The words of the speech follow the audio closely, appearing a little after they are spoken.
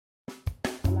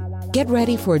Get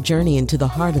ready for a journey into the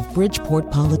heart of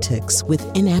Bridgeport politics with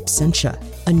In Absentia,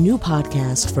 a new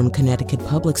podcast from Connecticut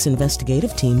Public's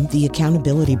investigative team, The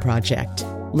Accountability Project.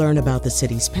 Learn about the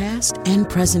city's past and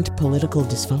present political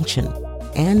dysfunction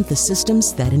and the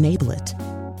systems that enable it.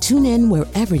 Tune in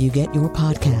wherever you get your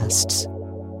podcasts.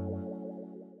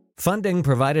 Funding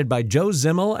provided by Joe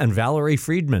Zimmel and Valerie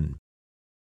Friedman.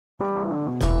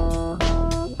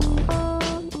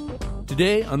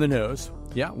 Today on The Nose,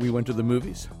 we went to the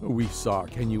movies. We saw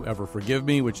Can You Ever Forgive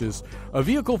Me, which is a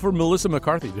vehicle for Melissa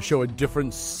McCarthy to show a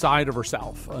different side of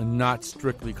herself, not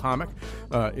strictly comic.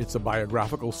 It's a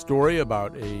biographical story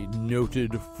about a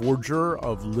noted forger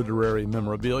of literary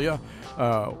memorabilia.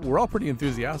 We're all pretty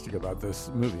enthusiastic about this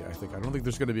movie, I think. I don't think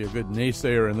there's going to be a good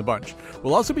naysayer in the bunch.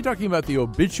 We'll also be talking about the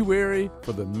obituary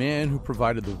for the man who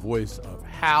provided the voice of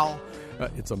Hal.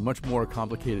 It's a much more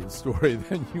complicated story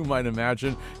than you might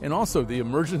imagine. And also the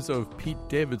emergence of Pete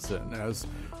Davidson as,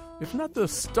 if not the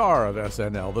star of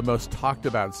SNL, the most talked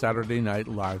about Saturday Night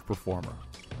Live performer.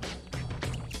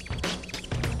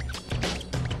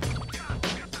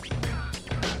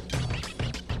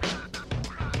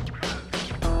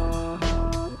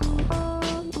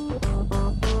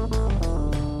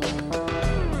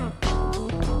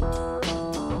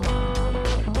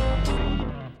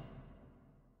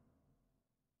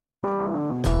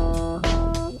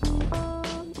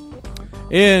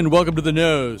 And welcome to The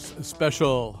Nose, a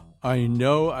special I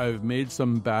Know I've Made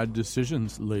Some Bad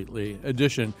Decisions Lately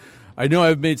edition. I know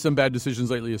I've made some bad decisions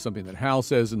lately is something that Hal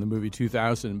says in the movie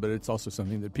 2000, but it's also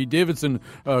something that Pete Davidson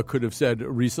could have said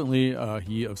recently,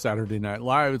 he of Saturday Night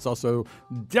Live. It's also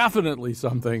definitely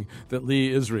something that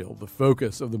Lee Israel, the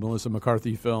focus of the Melissa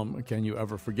McCarthy film, Can You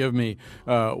Ever Forgive Me,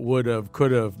 would have,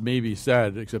 could have, maybe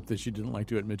said, except that she didn't like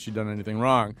to admit she'd done anything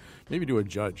wrong. Maybe to a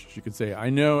judge. She could say, I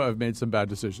know I've made some bad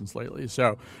decisions lately.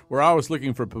 So we're always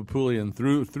looking for Papulian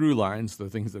through lines, the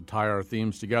things that tie our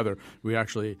themes together. We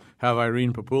actually have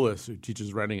Irene Papoulis, who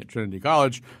teaches writing at Trinity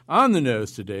College, on The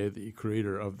Nose today, the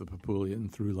creator of the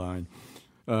Papulian through line.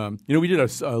 We did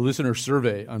a listener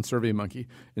survey on SurveyMonkey,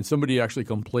 and somebody actually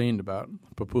complained about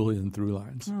Papulian through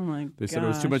lines. Oh, my God. They said it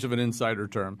was too much of an insider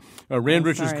term. Rand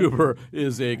Richards-Cooper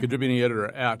is a contributing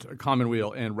editor at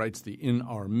Commonweal and writes the In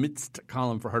Our Midst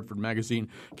column for Hartford Magazine.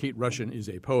 Kate Rushin is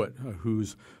a poet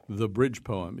whose The Bridge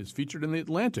poem is featured in The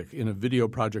Atlantic in a video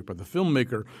project by the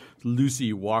filmmaker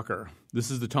Lucy Walker. This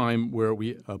is the time where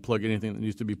we plug anything that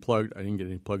needs to be plugged. I didn't get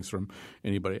any plugs from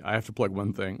anybody. I have to plug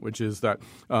one thing, which is that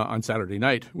on Saturday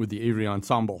night with the Avery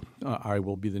Ensemble, I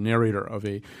will be the narrator of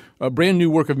a brand new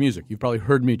work of music. You've probably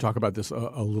heard me talk about this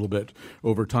a little bit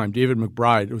over time. David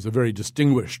McBride was a very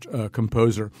distinguished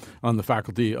composer on the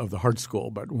faculty of the Hart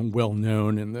School, but well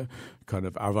known in the kind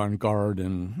of avant-garde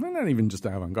and not even just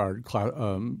avant-garde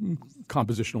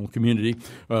compositional community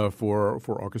for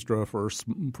orchestra, for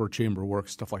chamber work,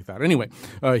 stuff like that. Anyway,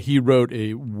 he wrote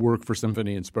a work for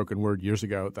symphony and spoken word years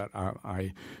ago that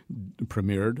I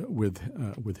premiered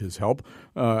with his help.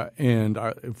 And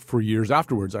for years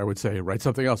afterwards, I would say, write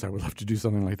something else. I would love to do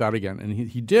something like that again. And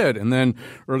he did. And then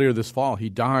earlier this fall, he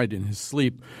died in his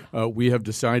sleep. We have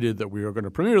decided that we are going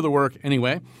to premiere the work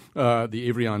anyway, the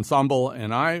Avery Ensemble.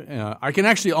 And I can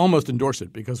actually almost endorse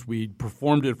it because we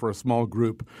performed it for a small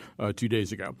group 2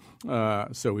 days ago.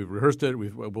 So we've rehearsed it.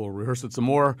 We'll rehearse it some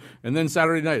more. And then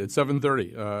Saturday night at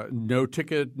 7:30, no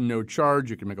ticket, no charge.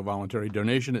 You can make a voluntary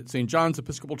donation at St. John's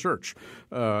Episcopal Church.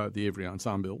 The Avery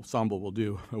Ensemble will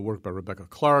do a work by Rebecca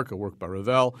Clark, a work by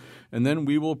Ravel, and then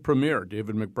we will premiere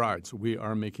David McBride. So we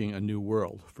are making a new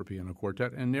world for piano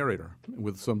quartet and narrator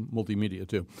with some multimedia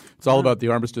too. It's all about the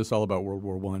armistice, all about World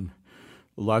War I.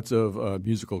 Lots of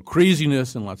musical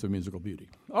craziness and lots of musical beauty.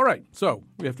 All right, so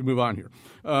we have to move on here.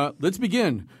 Let's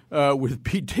begin with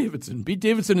Pete Davidson. Pete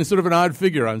Davidson is sort of an odd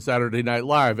figure on Saturday Night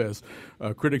Live, as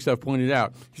critics have pointed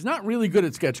out. He's not really good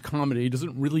at sketch comedy. He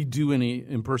doesn't really do any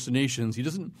impersonations. He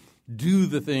doesn't do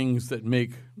the things that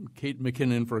make Kate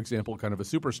McKinnon, for example, kind of a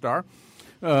superstar.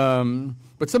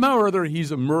 But somehow or other,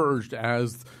 he's emerged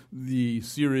as the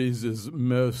series'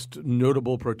 most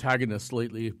notable protagonist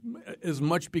lately, as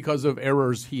much because of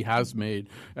errors he has made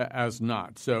as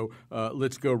not. So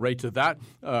let's go right to that.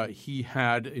 He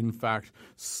had, in fact,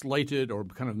 slighted or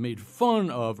kind of made fun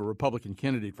of a Republican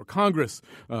candidate for Congress,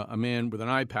 a man with an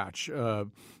eye patch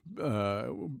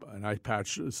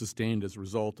sustained as a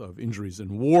result of injuries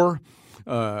in war,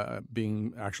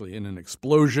 being actually in an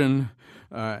explosion.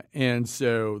 And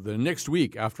so the next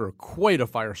week, after quite a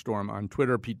firestorm on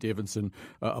Twitter, Pete Davidson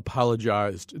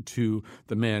apologized to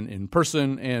the man in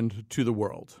person and to the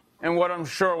world. And what I'm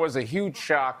sure was a huge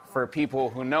shock for people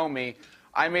who know me,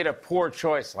 I made a poor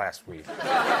choice last week.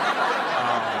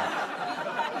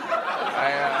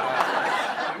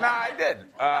 did.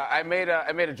 I made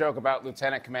a joke about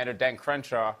Lieutenant Commander Dan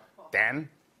Crenshaw.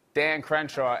 Dan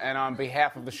Crenshaw, and on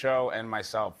behalf of the show and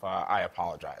myself, I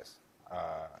apologize.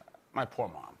 My poor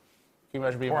mom. Can you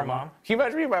imagine being my mom? Can you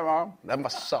imagine being my mom? That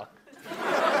must suck.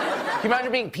 Can you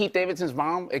imagine being Pete Davidson's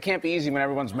mom? It can't be easy when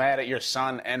everyone's mad at your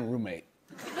son and roommate.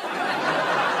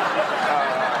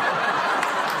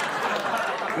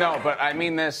 No, but I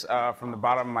mean this from the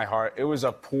bottom of my heart. It was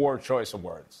a poor choice of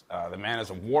words. The man is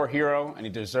a war hero, and he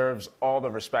deserves all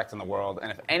the respect in the world. And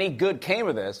if any good came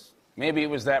of this, maybe it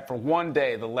was that for one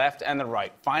day, the left and the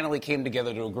right finally came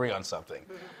together to agree on something.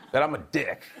 That I'm a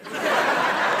dick.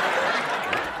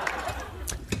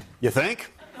 You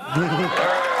think?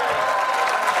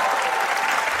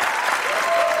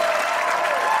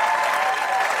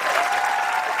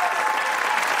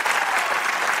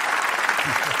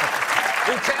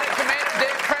 Lieutenant Commander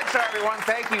Dan Crenshaw, everyone,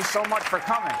 thank you so much for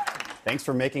coming. Thanks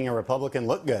for making a Republican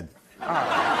look good. You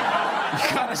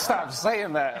gotta stop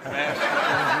saying that,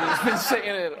 man. You've been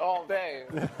saying it all day.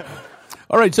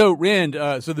 All right, so Rand,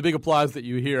 so the big applause that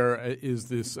you hear is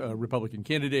this Republican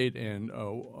candidate and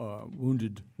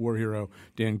wounded war hero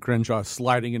Dan Crenshaw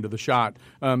sliding into the shot.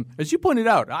 As you pointed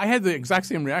out, I had the exact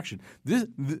same reaction.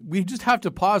 We just have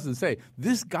to pause and say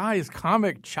this guy's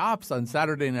comic chops on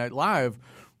Saturday Night Live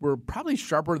were probably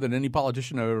sharper than any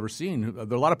politician I've ever seen. There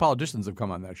are a lot of politicians have come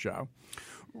on that show.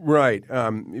 Right.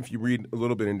 If you read a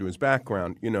little bit into his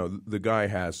background, the guy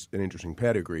has an interesting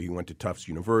pedigree. He went to Tufts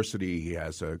University. He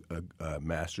has a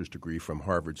master's degree from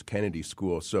Harvard's Kennedy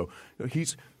School. So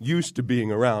he's used to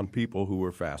being around people who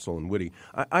were facile and witty.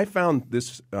 I found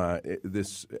this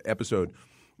episode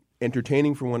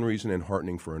entertaining for one reason and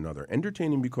heartening for another.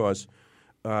 Entertaining because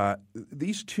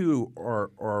these two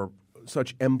are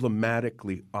such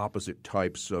emblematically opposite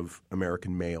types of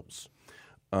American males.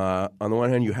 On the one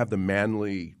hand, you have the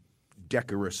manly,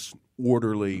 decorous,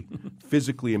 orderly,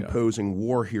 physically imposing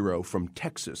war hero from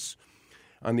Texas.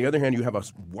 On the other hand, you have a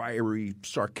wiry,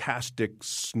 sarcastic,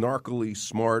 snarkily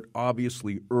smart,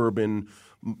 obviously urban,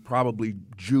 probably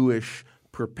Jewish,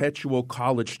 perpetual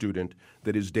college student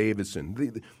that is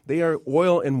Davidson. They are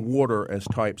oil and water as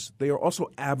types. They are also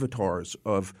avatars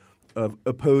of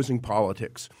opposing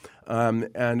politics.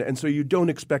 And so you don't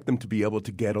expect them to be able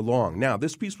to get along. Now,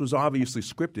 this piece was obviously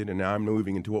scripted, and now I'm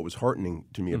moving into what was heartening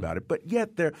to me about it. But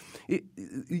yet the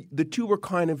two were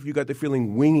kind of, you got the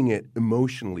feeling, winging it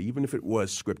emotionally, even if it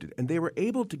was scripted. And they were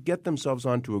able to get themselves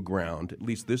onto a ground, at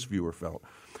least this viewer felt,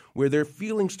 where their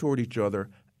feelings toward each other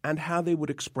and how they would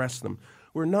express them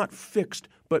were not fixed,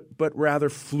 but rather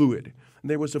fluid. And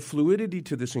there was a fluidity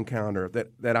to this encounter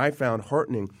that I found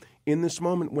heartening in this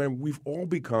moment when we've all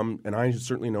become, and I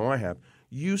certainly know I have,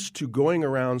 used to going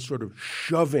around sort of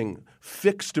shoving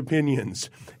fixed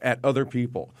opinions at other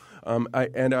people. I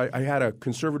had a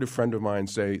conservative friend of mine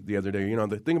say the other day,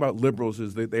 the thing about liberals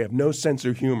is that they have no sense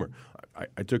of humor.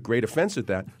 I took great offense at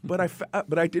that, but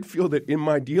I did feel that in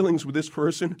my dealings with this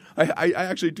person, I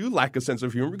actually do lack a sense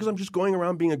of humor because I'm just going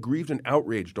around being aggrieved and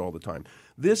outraged all the time.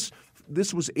 This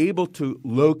was able to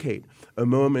locate a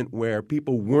moment where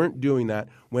people weren't doing that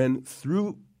when,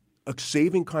 through a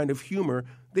saving kind of humor,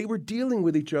 they were dealing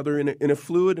with each other in a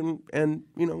fluid and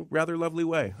rather lovely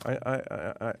way.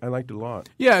 I liked it a lot.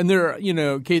 Yeah, and there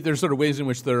are, Kate, there's sort of ways in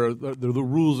which the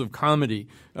rules of comedy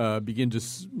begin to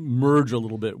merge a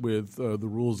little bit with the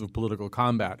rules of political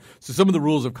combat. So some of the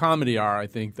rules of comedy are, I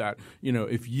think, that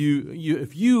if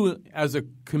you as a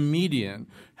comedian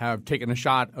have taken a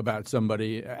shot at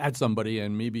somebody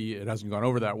and maybe it hasn't gone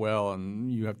over that well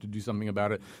and you have to do something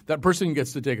about it, that person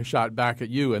gets to take a shot back at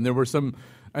you. And there were some.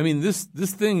 I mean, this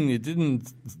thing, it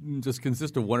didn't just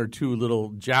consist of one or two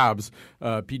little jabs.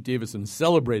 Pete Davidson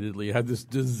celebratedly had this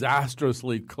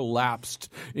disastrously collapsed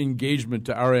engagement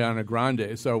to Ariana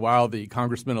Grande. So while the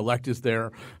congressman-elect is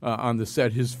there on the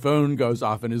set, his phone goes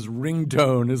off and his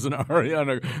ringtone is an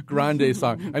Ariana Grande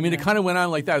song. I mean, it kind of went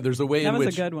on like that. There's a way in which – that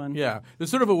was a good one. Yeah.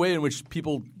 There's sort of a way in which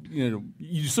people –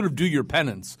 you sort of do your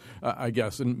penance, I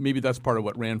guess, and maybe that's part of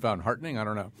what Rand found heartening. I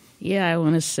don't know. Yeah, I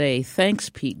want to say thanks,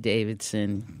 Pete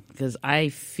Davidson, because I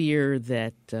fear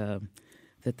that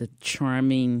that the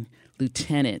charming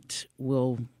lieutenant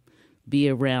will be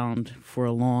around for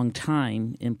a long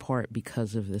time, in part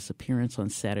because of this appearance on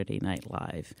Saturday Night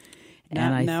Live.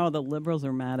 And now the liberals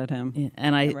are mad at him.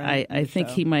 And I think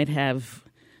he might have.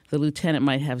 The lieutenant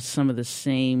might have some of the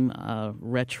same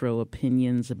retro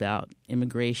opinions about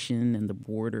immigration and the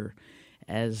border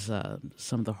as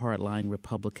some of the hardline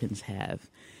Republicans have.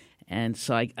 And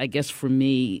so I guess for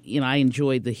me, I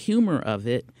enjoyed the humor of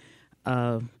it,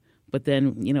 but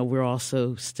then, we're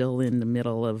also still in the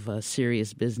middle of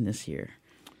serious business here.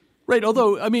 Right,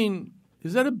 although, I mean,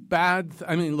 Is that a bad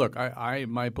I mean, look,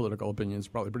 my political opinion is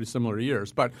probably pretty similar to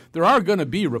yours, but there are going to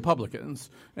be Republicans,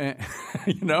 and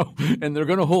they're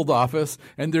going to hold office,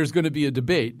 and there's going to be a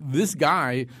debate. This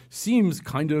guy seems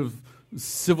kind of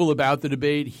civil about the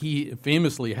debate. He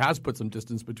famously has put some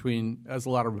distance between, as a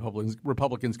lot of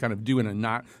Republicans kind of do in a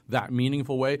not that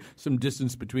meaningful way, some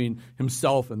distance between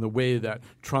himself and the way that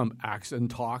Trump acts and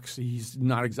talks. He's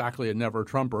not exactly a never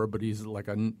Trumper, but he's like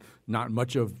a not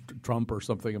much of Trump or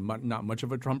something, not much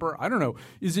of a Trumper. I don't know.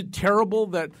 Is it terrible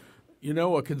that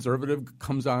a conservative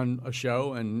comes on a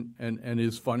show and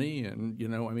is funny and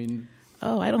I mean?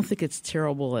 Oh, I don't think it's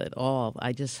terrible at all.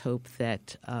 I just hope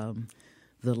that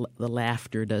the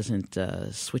laughter doesn't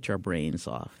switch our brains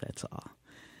off. That's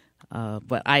all.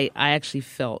 But I actually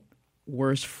felt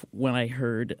worse when I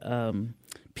heard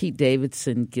Pete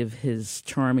Davidson give his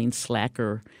charming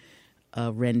slacker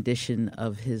rendition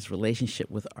of his relationship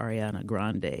with Ariana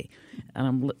Grande,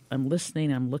 and I'm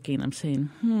listening. I'm looking. I'm saying,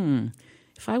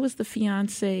 if I was the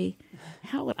fiance,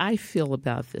 how would I feel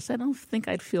about this? I don't think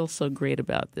I'd feel so great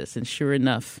about this. And sure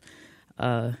enough,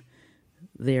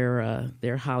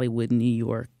 their Hollywood, New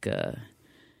York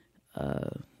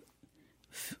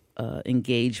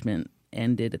engagement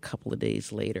ended a couple of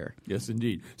days later. Yes,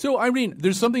 indeed. So, Irene,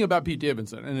 there's something about Pete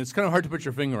Davidson, and it's kind of hard to put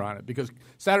your finger on it because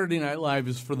Saturday Night Live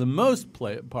is, for the most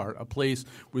part, a place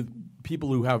with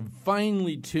people who have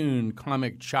finely tuned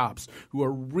comic chops, who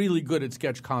are really good at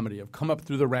sketch comedy, have come up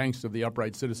through the ranks of the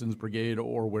Upright Citizens Brigade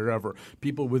or wherever,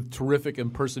 people with terrific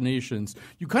impersonations.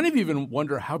 You kind of even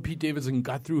wonder how Pete Davidson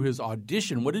got through his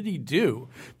audition. What did he do?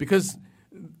 Because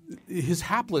his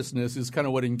haplessness is kind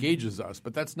of what engages us,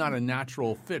 but that's not a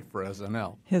natural fit for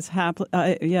SNL.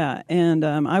 And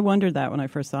I wondered that when I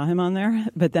first saw him on there,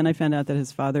 but then I found out that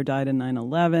his father died in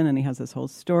 9/11, and he has this whole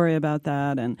story about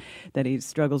that, and that he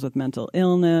struggles with mental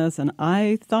illness, and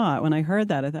I thought, when I heard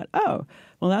that, I thought, oh,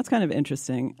 well, that's kind of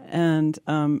interesting, and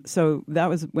so that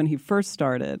was when he first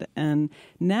started, and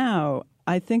now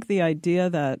I think the idea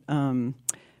that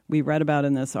we read about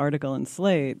in this article in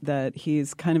Slate, that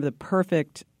he's kind of the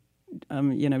perfect,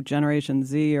 Generation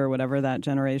Z or whatever that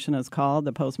generation is called,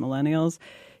 the post-millennials.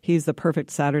 He's the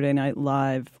perfect Saturday Night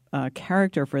Live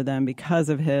character for them because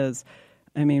of his,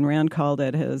 Rand called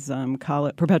it his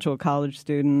perpetual college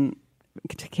student.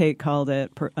 Kate called it,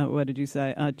 what did you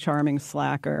say, charming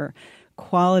slacker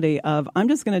quality of, I'm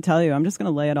just going to tell you, I'm just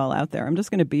going to lay it all out there. I'm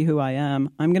just going to be who I am.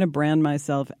 I'm going to brand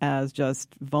myself as just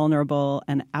vulnerable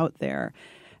and out there.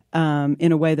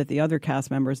 In a way that the other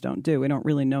cast members don't do. We don't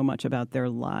really know much about their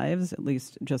lives, at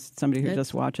least just somebody who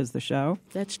just watches the show.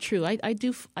 That's true. I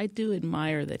do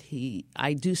admire that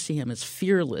I do see him as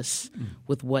fearless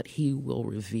with what he will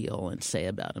reveal and say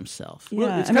about himself.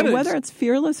 Yeah, whether it's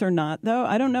fearless or not, though,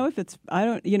 I don't know if it's,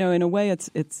 in a way it's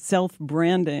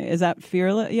self-branding. Is that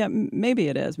fearless? Yeah, maybe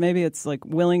it is. Maybe it's like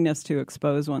willingness to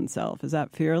expose oneself. Is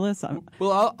that fearless?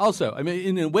 Well, also,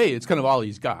 in a way, it's kind of all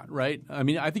he's got, right?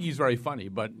 I think he's very funny,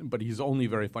 but he's only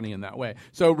very funny in that way.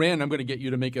 So, Rand, I'm going to get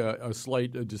you to make a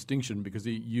slight distinction because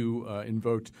you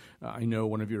invoked, I know,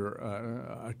 one of your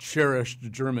a cherished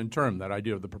German term, that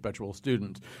idea of the perpetual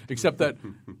student, except that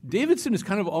Davidson is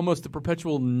kind of almost the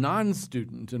perpetual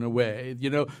non-student in a way.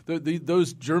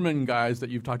 Those German guys that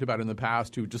you've talked about in the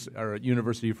past who just are at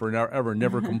university forever,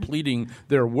 never completing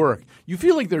their work. You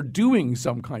feel like they're doing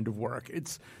some kind of work.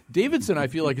 Davidson, I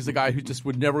feel like, is a guy who just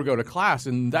would never go to class,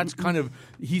 and that's kind of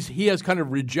he has kind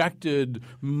of rejected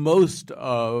most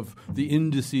of the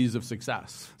indices of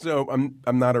success. So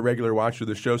I'm not a regular watcher of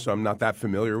the show, so I'm not that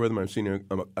familiar with him. I've seen him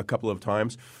a couple of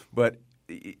times, but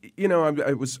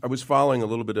I was following a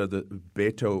little bit of the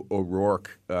Beto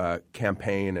O'Rourke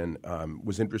campaign, and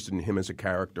was interested in him as a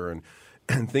character,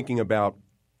 and thinking about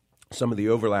some of the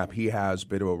overlap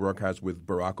Beto O'Rourke has with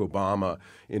Barack Obama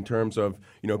in terms of,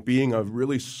 being a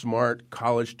really smart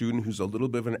college student who's a little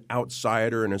bit of an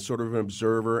outsider and a sort of an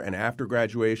observer, and after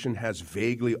graduation has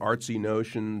vaguely artsy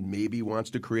notion, maybe wants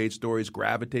to create stories,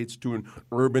 gravitates to an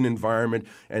urban environment,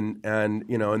 and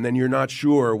then you're not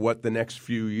sure what the next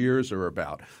few years are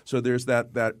about. So there's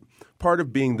that part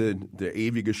of being the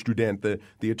ewige Student, the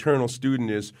eternal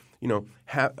student is,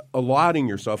 allotting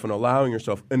yourself and allowing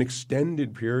yourself an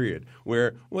extended period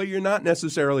where, you're not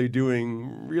necessarily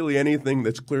doing really anything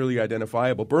that's clearly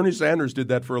identifiable. Bernie Sanders did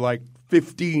that for like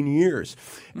 15 years.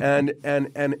 And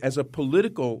as a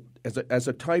political, as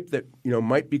a type that,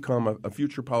 might become a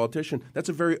future politician, that's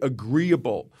a very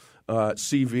agreeable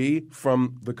CV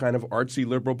from the kind of artsy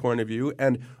liberal point of view,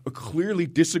 and a clearly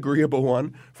disagreeable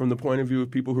one from the point of view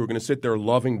of people who are going to sit there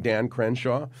loving Dan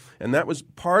Crenshaw. And that was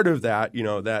part of that,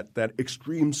 that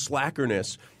extreme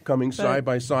slackerness coming side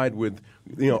by side with,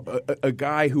 a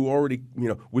guy who already,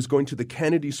 was going to the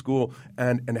Kennedy School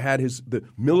and had the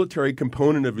military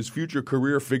component of his future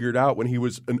career figured out when he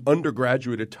was an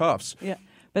undergraduate at Tufts. Yeah.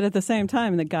 But at the same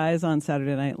time, the guy's on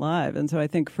Saturday Night Live, and so I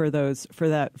think for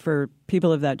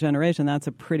people of that generation, that's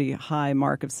a pretty high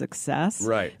mark of success.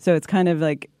 Right. So it's kind of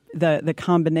like the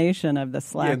combination of the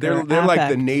slacker. Yeah, they're like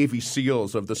the Navy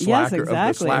SEALs of the slacker. Yes,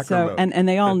 exactly. Of the slacker mode. And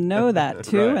they all know that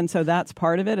too, right. and so that's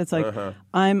part of it. It's like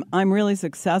I'm really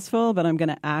successful, but I'm going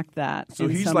to act that. So in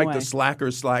he's some like way. the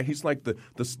slacker's slack. He's like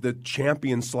the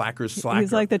champion slacker's slacker.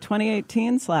 He's like the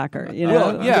 2018 slacker,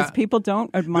 because people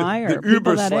don't admire the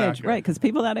people that slacker. age, right? Because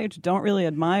people that age don't really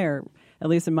admire, at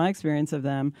least in my experience of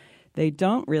them. They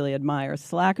don't really admire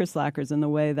slackers in the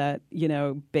way that,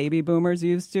 baby boomers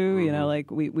used to. Like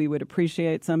we would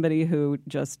appreciate somebody who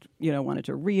just, wanted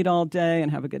to read all day and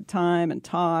have a good time and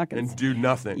talk. And do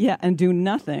nothing. Yeah, and do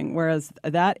nothing, whereas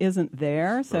that isn't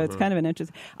there. So it's kind of an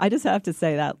interesting. I just have to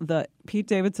say that Pete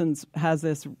Davidson has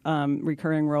this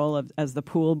recurring role as the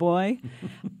pool boy.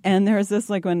 And there's this,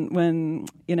 like, when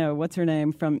what's her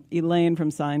name, from Elaine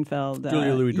from Seinfeld.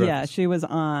 Julia Louis-Dreyfus. Yeah, she was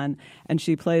on, and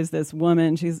she plays this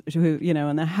woman. She's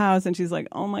in the house, and she's like,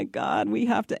 "Oh my God, we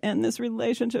have to end this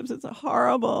relationship. It's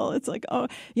horrible. It's like, oh,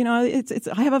 it's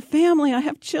I have a family, I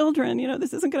have children.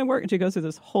 This isn't going to work." And she goes through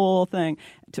this whole thing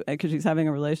because she's having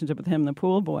a relationship with him, the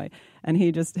pool boy, and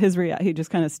he just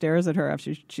kind of stares at her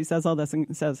after she says all this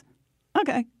and says,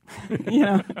 "Okay,"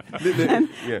 and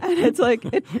it's like,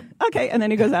 okay, and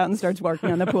then he goes out and starts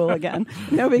working on the pool again.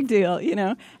 No big deal,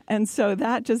 And so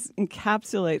that just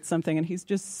encapsulates something, and he's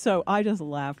just I just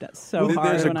laughed at hard.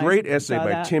 There's a great essay by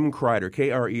that. Tim Kreider,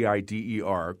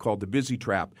 Kreider, called "The Busy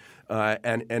Trap,"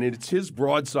 and it's his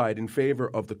broadside in favor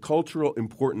of the cultural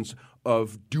importance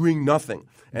of doing nothing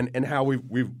and how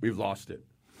we've lost it.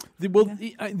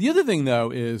 The other thing,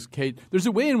 though, is, Kate, there's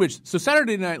a way in which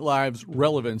Saturday Night Live's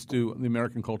relevance to the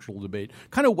American cultural debate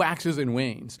kind of waxes and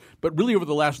wanes, but really over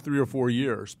the last 3 or 4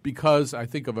 years, because I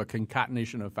think of a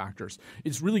concatenation of factors,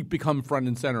 it's really become front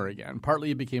and center again. Partly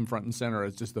it became front and center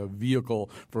as just a vehicle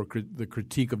for the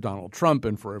critique of Donald Trump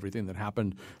and for everything that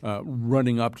happened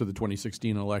running up to the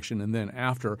 2016 election and then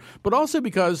after, but also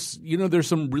because, there's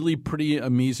some really pretty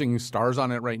amazing stars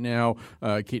on it right now.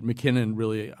 Kate McKinnon,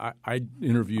 really, I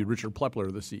interviewed Richard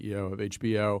Plepler, the CEO of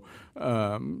HBO,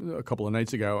 a couple of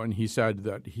nights ago, and he said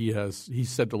that he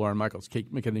said to Lauren Michaels,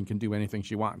 "Kate McKinnon can do anything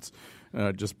she wants.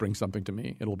 Just bring something to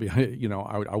me. It'll be,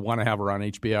 I want to have her on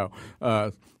HBO."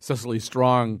 Cecily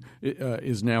Strong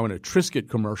is now in a Triscuit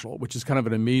commercial, which is kind of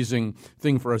an amazing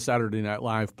thing for a Saturday Night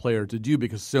Live player to do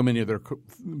because so many of their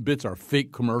bits are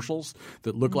fake commercials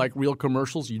that look like real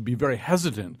commercials. You'd be very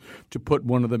hesitant to put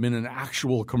one of them in an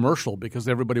actual commercial because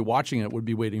everybody watching it would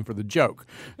be waiting for the joke.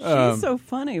 She's so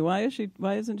funny. Why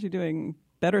isn't she doing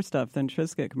better stuff than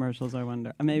Triscuit commercials, I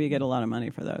wonder? Maybe get a lot of money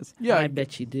for those. Yeah, I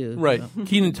bet you do. Right.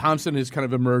 Kenan Thompson has kind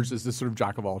of emerged as this sort of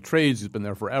jack of all trades. He's been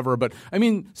there forever. But,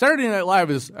 Saturday Night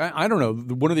Live is, I don't know,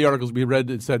 one of the articles we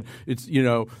read, it said it's,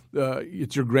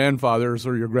 it's your grandfather's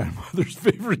or your grandmother's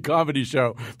favorite comedy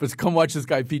show. But come watch this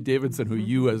guy, Pete Davidson, who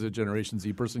you as a Generation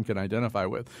Z person can identify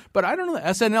with. But I don't know.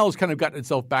 SNL has kind of gotten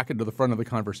itself back into the front of the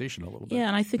conversation a little bit. Yeah,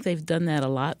 and I think they've done that a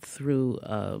lot through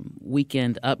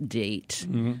Weekend Update.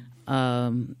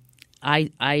 Mm-hmm.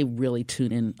 I really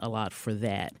tune in a lot for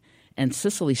that. And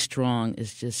Cecily Strong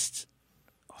is just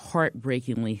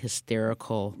heartbreakingly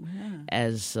hysterical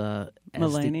as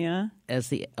Melania.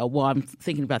 I'm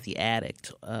thinking about The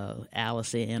Addict,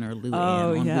 Alice Ann or Lou Ann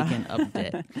on Weekend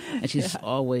Update. And she's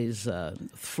always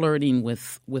flirting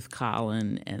with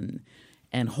Colin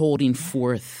and holding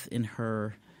forth in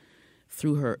her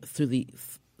through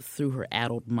her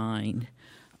addled mind.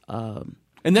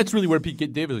 And that's really where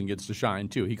Pete Davidson gets to shine,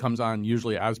 too. He comes on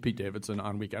usually as Pete Davidson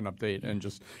on Weekend Update and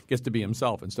just gets to be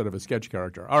himself instead of a sketch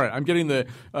character. All right, I'm getting the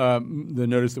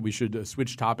notice that we should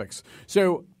switch topics.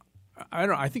 So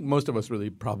I think most of us really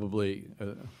probably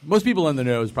most people in the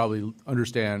know probably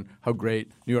understand how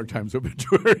great New York Times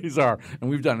obituaries are, and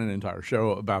we've done an entire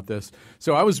show about this.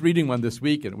 So I was reading one this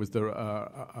week, and it was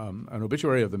an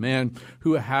obituary of the man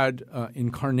who had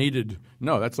incarnated –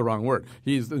 no, that's the wrong word.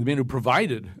 He's the man who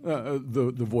provided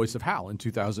the voice of Hal in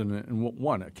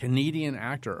 2001, a Canadian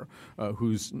actor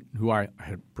who I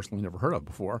had personally never heard of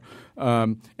before.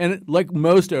 And like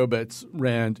most obits,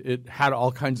 Rand, it had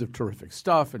all kinds of terrific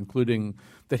stuff, including including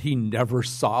that he never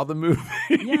saw the movie.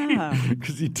 Yeah.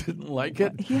 Because he didn't like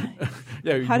it.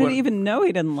 Yeah. How did he even know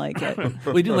he didn't like it?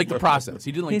 Well, he didn't like the process.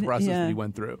 He didn't like the process that he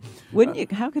went through. Wouldn't you?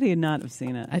 How could he not have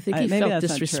seen it? I think he felt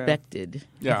disrespected.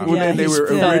 Yeah. And they were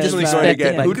originally going to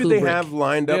get – who did they have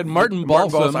lined up? They had Martin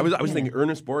Balsam. I was thinking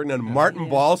Ernest Borgnine and Martin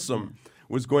Balsam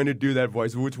was going to do that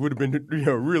voice, which would have been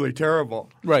really terrible.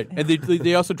 Right. And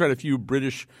they also tried a few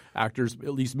British actors,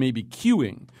 at least maybe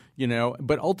cueing,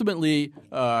 But ultimately,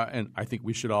 and I think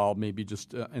we should all maybe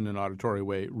just in an auditory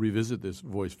way revisit this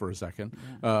voice for a second.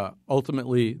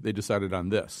 Ultimately, they decided on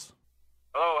this.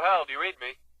 Hello, Hal, do you read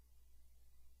me?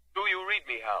 Do you read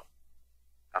me, Hal?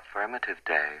 Affirmative,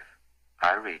 Dave.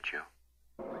 I read you.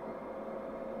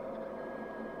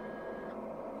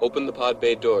 Open the pod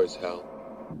bay doors, Hal.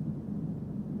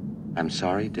 I'm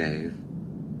sorry, Dave.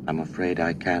 I'm afraid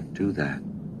I can't do that.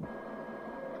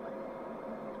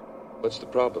 What's the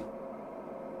problem?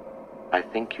 I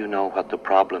think you know what the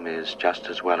problem is just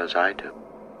as well as I do.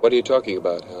 What are you talking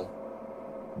about, Hal?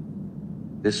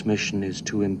 This mission is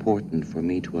too important for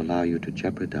me to allow you to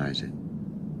jeopardize it.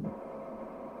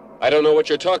 I don't know what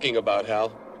you're talking about,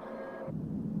 Hal.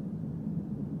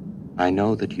 I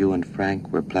know that you and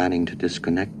Frank were planning to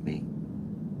disconnect me.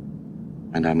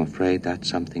 And I'm afraid that's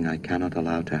something I cannot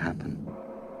allow to happen.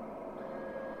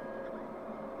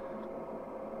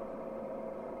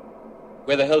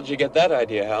 Where the hell did you get that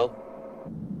idea, Hal?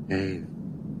 Dave,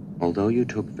 although you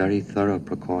took very thorough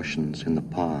precautions in the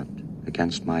pod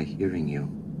against my hearing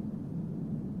you,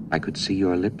 I could see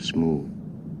your lips move.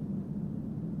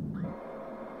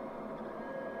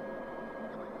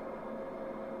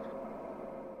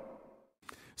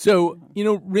 So,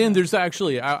 Rand, there's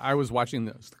actually I was watching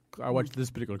this. I watched this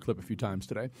particular clip a few times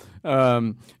today.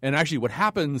 And actually what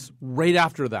happens right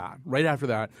after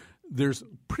that, there's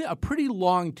a pretty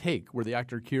long take where the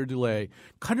actor Keir Dullea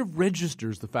kind of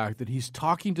registers the fact that he's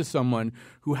talking to someone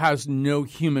who has no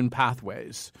human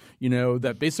pathways,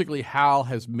 that basically Hal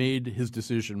has made his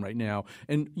decision right now.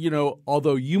 And,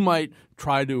 although you might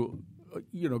try to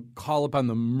call upon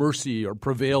the mercy or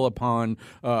prevail upon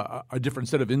a different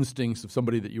set of instincts of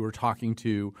somebody that you were talking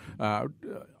to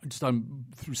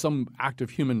through some act of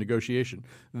human negotiation.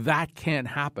 That can't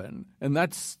happen. And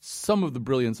that's some of the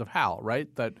brilliance of Hal, right?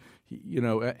 That,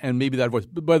 and maybe that voice –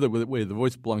 by the way, the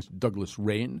voice belongs to Douglas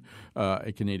Rain,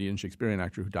 a Canadian Shakespearean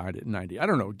actor who died at 90. I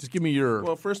don't know. Just give me your –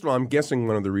 Well, first of all, I'm guessing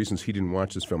one of the reasons he didn't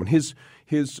watch this film. And his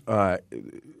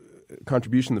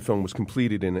contribution to the film was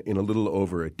completed in a little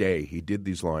over a day. He did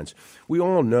these lines. We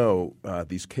all know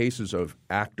these cases of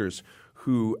actors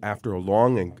who, after a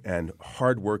long and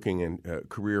hard-working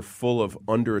career full of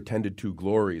under-attended to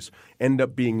glories, end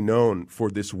up being known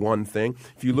for this one thing.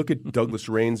 If you look at Douglas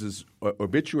Rains'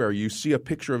 obituary, you see a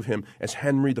picture of him as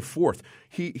Henry IV.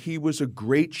 He was a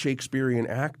great Shakespearean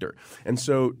actor. And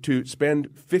so to spend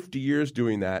 50 years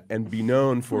doing that and be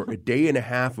known for a day and a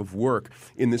half of work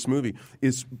in this movie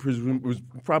was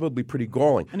probably pretty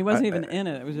galling. And he wasn't even in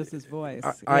it. It was just his voice.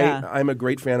 I'm a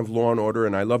great fan of Law and Order,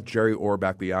 and I love Jerry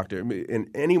Orbach, the actor. And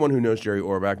anyone who knows Jerry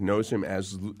Orbach knows him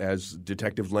as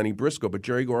Detective Lenny Briscoe. But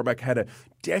Jerry Orbach had a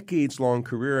decades-long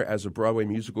career as a Broadway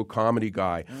musical comedy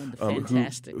guy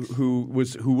who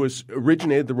was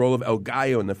originated the role of El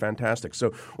Gallo in The Fantastics.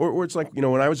 So, or it's like,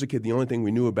 when I was a kid, the only thing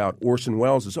we knew about Orson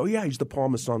Welles is, he's the Paul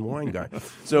Masson wine guy.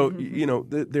 So,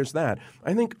 there's that.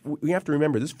 I think we have to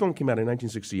remember this film came out in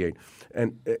 1968,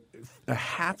 and a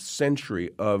half century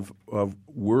of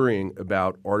worrying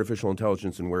about artificial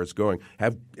intelligence and where it's going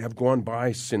have gone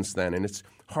by since then, and it's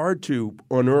hard to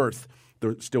unearth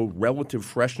the still relative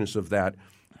freshness of that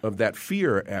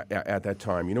fear at that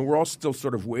time. We're all still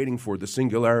sort of waiting for the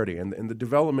singularity and the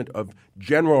development of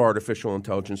general artificial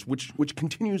intelligence, which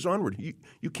continues onward.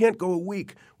 You can't go a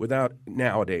week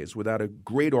nowadays without a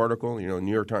great article,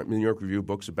 New York Review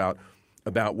books about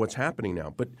what's happening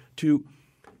now. But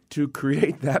to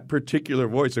create that particular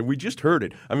voice, and we just heard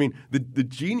it. I mean, the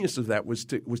genius of that was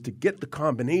to get the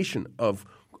combination of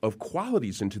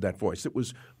qualities into that voice. It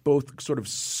was both sort of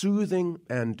soothing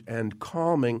and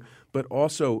calming, but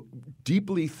also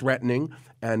deeply threatening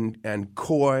and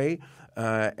coy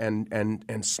and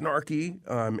snarky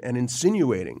and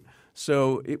insinuating.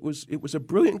 So it was a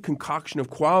brilliant concoction of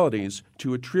qualities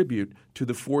to attribute to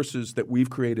the forces that we've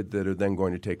created that are then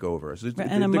going to take over us.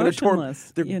 And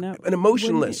emotionless. And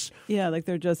emotionless. Like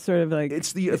they're just sort of like...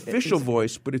 It's the official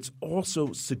voice, but it's also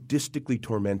sadistically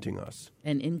tormenting us.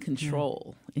 And in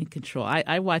control. In control.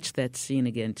 I watched that scene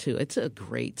again, too. It's a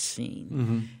great scene.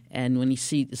 Mm-hmm. And when you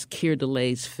see this Keir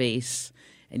Dullea's face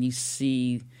and you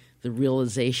see the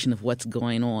realization of what's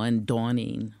going on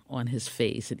dawning on his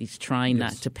face, and he's trying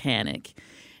not to panic.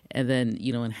 And then,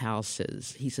 and Hal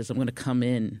says, I'm going to come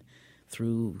in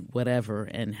through whatever,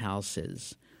 and Hal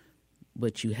says,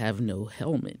 but you have no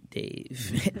helmet,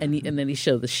 Dave. and then he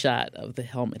showed the shot of the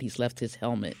helmet. He's left his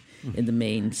helmet in the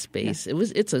main space. Yeah.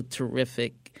 It's a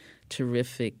terrific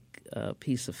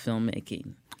piece of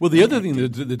filmmaking. Well, the other thing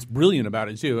that's brilliant about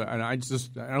it too, and I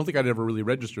don't think I'd ever really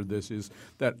registered this, is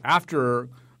that after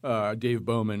Dave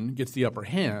Bowman gets the upper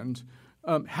hand,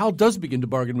 Hal does begin to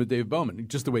bargain with Dave Bowman,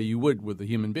 just the way you would with a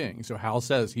human being. So Hal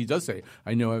he does say,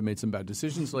 I know I've made some bad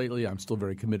decisions lately. I'm still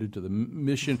very committed to the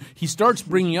mission. He starts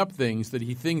bringing up things that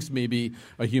he thinks maybe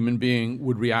a human being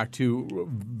would react to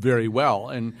very well.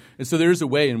 And so there is a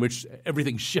way in which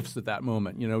everything shifts at that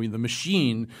moment. The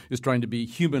machine is trying to be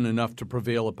human enough to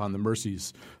prevail upon the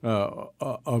mercies of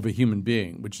a human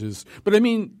being, but I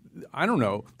mean, I don't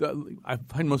know. I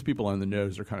find most people on the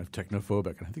nose are kind of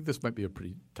technophobic, and I think this might be a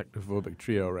pretty technophobic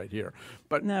trio right here.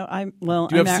 But no,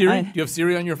 do you have Siri? Do you have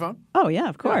Siri on your phone? Oh yeah,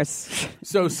 of course. Yeah.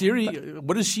 So Siri,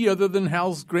 what is she other than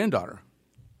Hal's granddaughter?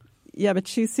 Yeah, but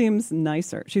she seems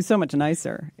nicer. She's so much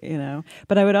nicer,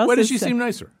 But I would also. Why does she seem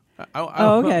nicer?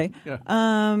 Okay.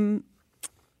 Yeah.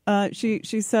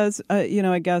 She says,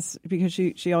 I guess because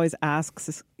she always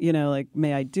asks, like,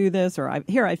 may I do this? Or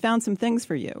I found some things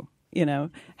for you.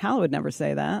 Hal would never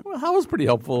say that. Well, Hal was pretty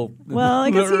helpful. Well, I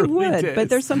guess he would, days. But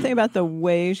there's something about the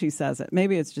way she says it.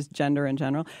 Maybe it's just gender in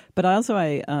general. But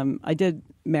I did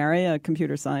marry a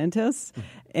computer scientist,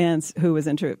 and who was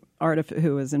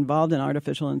involved in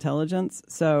artificial intelligence.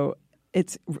 So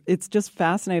it's just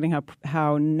fascinating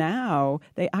how now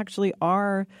they actually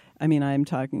are. I mean, I'm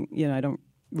talking. I don't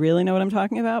really know what I'm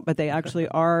talking about, but they actually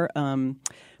are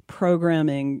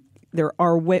programming. There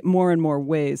are more and more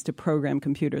ways to program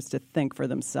computers to think for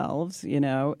themselves.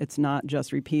 It's not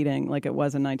just repeating like it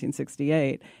was in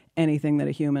 1968 anything that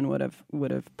a human would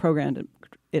have programmed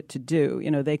it to do.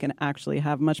 They can actually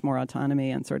have much more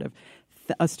autonomy and sort of.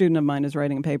 A student of mine is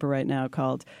writing a paper right now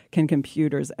called "Can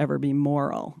Computers Ever Be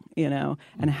Moral?"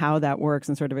 And how that works,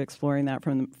 and sort of exploring that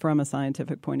from a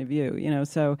scientific point of view.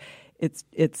 So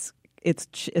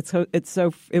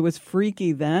it was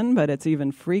freaky then, but it's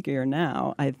even freakier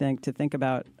now, I think, to think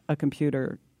about a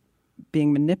computer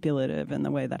being manipulative in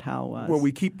the way that Hal was. Well,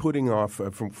 we keep putting off,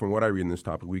 from what I read in this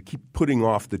topic, we keep putting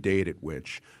off the date at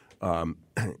which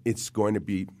it's going to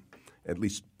be, at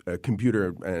least a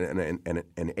computer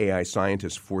and AI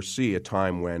scientists foresee a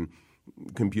time when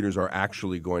computers are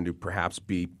actually going to perhaps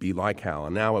be like Hal.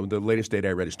 And now the latest data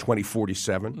I read is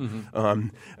 2047.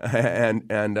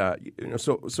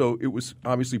 So it was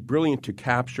obviously brilliant to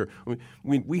capture.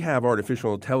 We have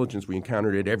artificial intelligence. We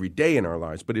encounter it every day in our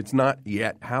lives, but it's not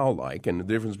yet Hal-like. And the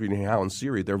difference between Hal and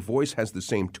Siri, their voice has the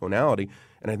same tonality.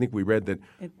 And I think we read that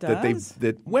it does.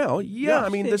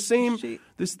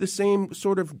 The same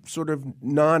sort of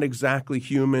not exactly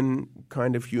human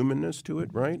kind of humanness to it,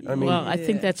 right? I mean, well, I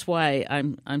think that's why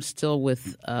I'm still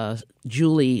with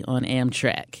Julie on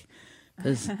Amtrak.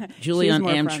 Because Julie on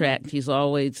Amtrak, friendly. She's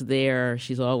always there.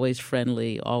 She's always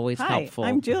friendly, always helpful.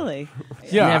 Hi, I'm Julie.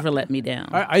 Yeah, never let me down.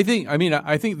 I think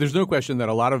there's no question that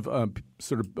a lot of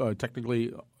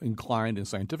technically inclined and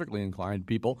scientifically inclined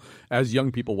people, as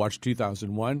young people watched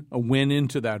 2001, went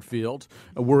into that field,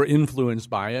 were influenced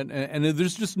by it, and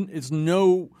it's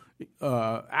no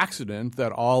accident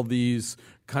that all these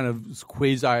kind of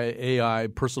quasi-AI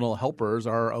personal helpers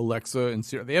are Alexa and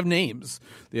Siri. They have names.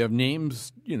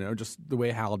 Just the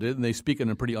way Hal did, and they speak in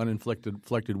a pretty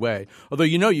uninflected way. Although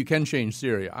you can change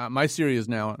Siri. My Siri is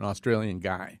now an Australian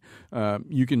guy.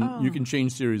 You can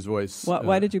change Siri's voice.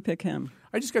 Why did you pick him?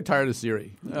 I just got tired of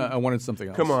Siri. I wanted something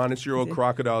else. Come on, it's your old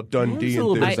Crocodile Dundee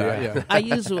enthusiast.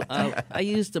 I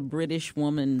used a British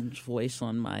woman's voice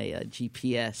on my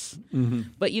GPS. Mm-hmm.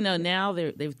 But now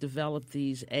they've developed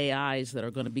these AIs that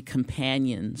are going to be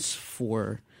companions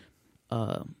for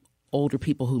older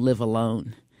people who live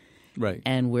alone. Right.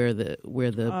 And where the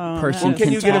person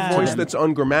can you get a voice that's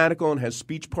ungrammatical and has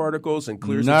speech particles and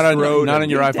clears its throat? Not on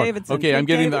your iPhone. Davidson. Okay, I'm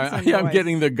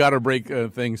getting the gotta break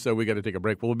thing, so we got to take a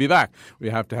break. But we'll be back. We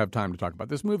have to have time to talk about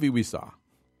this movie we saw.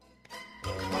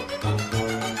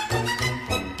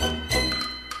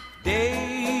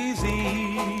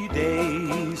 Daisy,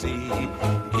 Daisy,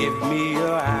 give me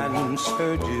your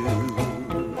answer due.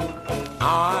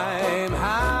 I'm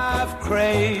half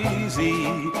crazy,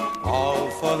 all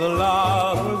for the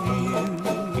love of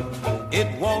you.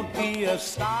 It won't be a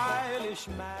stylish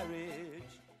marriage.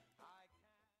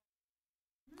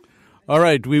 All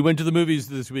right, we went to the movies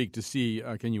this week to see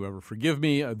Can You Ever Forgive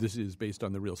Me? This is based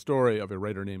on the real story of a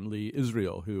writer named Lee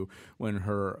Israel who, when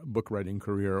her book writing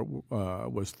career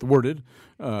was thwarted,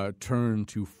 turned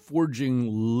to forging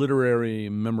literary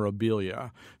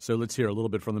memorabilia. So let's hear a little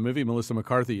bit from the movie. Melissa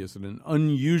McCarthy is in an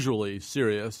unusually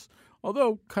serious,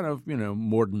 although kind of,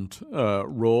 mordant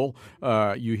role.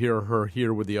 You hear her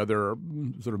here with the other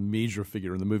sort of major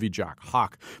figure in the movie, Jack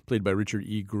Hawk, played by Richard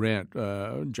E. Grant.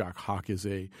 Jack Hawk is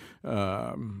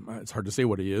it's hard to say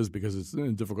what he is because it's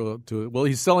difficult to, well,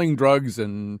 he's selling drugs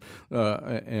and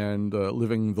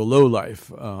living the low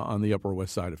life on the Upper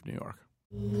West Side of New York.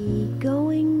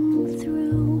 Going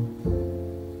through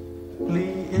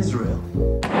Lee Israel.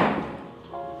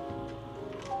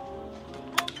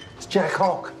 It's Jack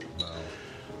Hawk.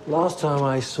 Last time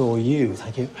I saw you,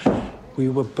 thank you, we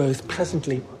were both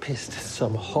pleasantly pissed at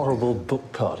some horrible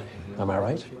book party. Am I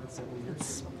right?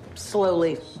 It's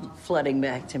slowly flooding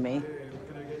back to me.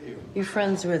 You're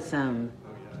friends with,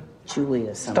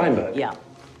 Julia something. Steinberg? Yeah.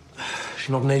 She's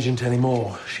not an agent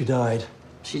anymore. She died.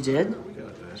 She did?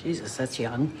 Jesus, that's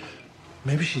young.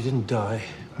 Maybe she didn't die.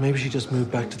 Maybe she just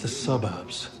moved back to the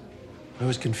suburbs. I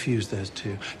was confused, those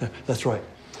two. No, that's right.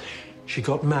 She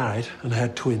got married and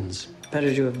had twins.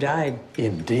 Better to have died.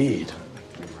 Indeed.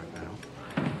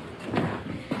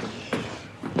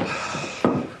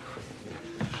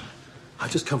 I've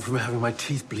just come from having my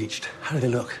teeth bleached. How do they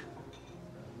look?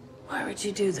 Why would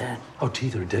you do that? Oh,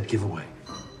 teeth are a dead giveaway.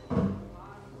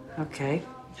 Okay.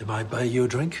 Can I buy you a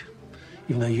drink?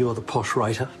 Even though you're the posh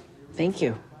writer. Thank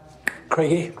you.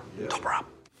 Craigie, top her up.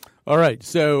 All right,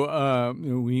 so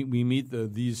we meet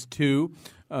these two.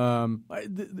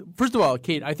 First of all,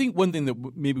 Kate, I think one thing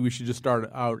that maybe we should just start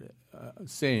out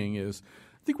saying is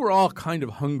I think we're all kind of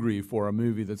hungry for a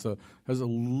movie that has a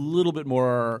little bit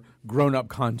more grown-up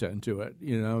content to it.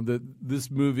 That this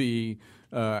movie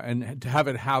and to have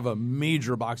it have a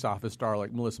major box office star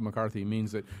like Melissa McCarthy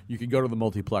means that you could go to the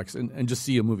multiplex and just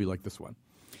see a movie like this one.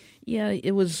 Yeah,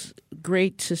 it was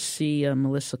great to see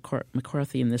Melissa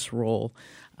McCarthy in this role.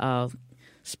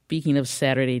 Speaking of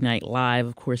Saturday Night Live,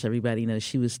 of course, everybody knows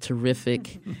she was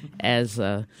terrific as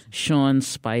Sean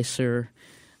Spicer.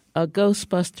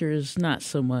 Ghostbusters, not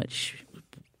so much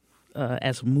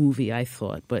as a movie, I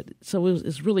thought. But so it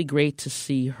was really great to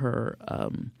see her,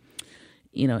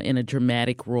 in a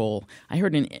dramatic role. I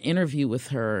heard an interview with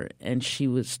her, and she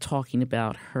was talking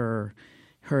about her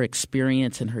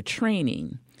experience and her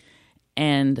training.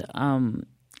 And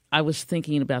I was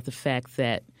thinking about the fact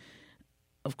that,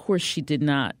 of course, she did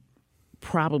not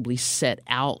probably set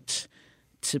out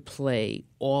to play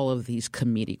all of these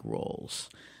comedic roles,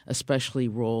 especially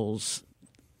roles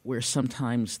where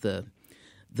sometimes the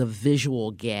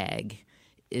visual gag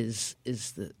is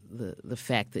the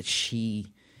fact that she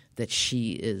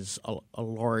is a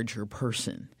larger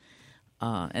person,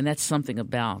 and that's something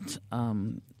about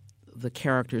the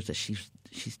characters that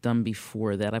she's done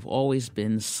before that I've always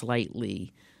been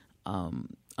slightly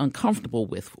uncomfortable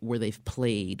with, where they've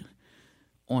played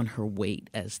on her weight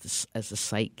as a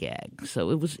sight gag. So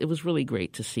it was really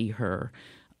great to see her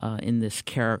in this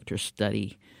character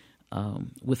study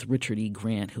with Richard E.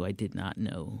 Grant, who I did not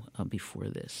know before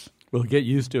this. Well, get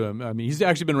used to him. I mean, he's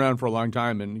actually been around for a long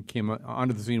time and came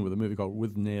onto the scene with a movie called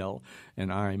With Nail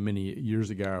and I many years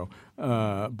ago.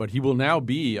 But he will now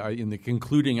be in the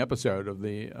concluding episode of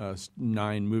the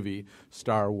 9-movie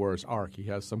Star Wars arc. He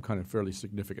has some kind of fairly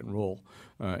significant role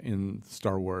in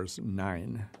Star Wars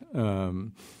 9.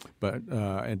 But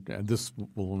this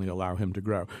will only allow him to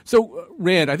grow. So,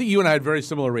 Rand, I think you and I had very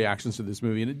similar reactions to this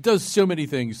movie, and it does so many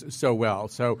things so well.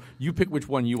 So you pick which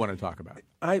one you want to talk about.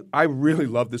 I really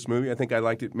love this movie. I think I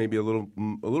liked it maybe a little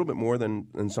bit more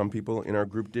than some people in our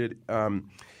group did. The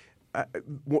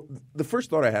first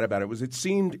thought I had about it was it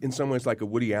seemed in some ways like a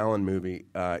Woody Allen movie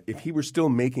if he were still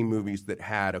making movies that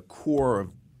had a core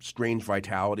of strange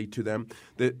vitality to them.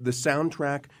 The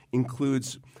soundtrack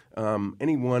includes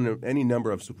any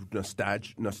number of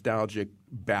nostalgic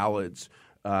ballads.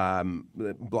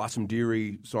 Blossom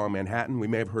Dearie song Manhattan. We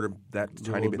may have heard of that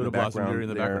tiny bit in the background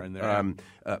there.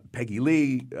 Peggy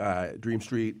Lee, Dream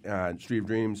Street, Street of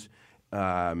Dreams.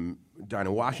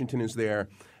 Dinah Washington is there.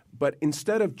 But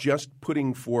instead of just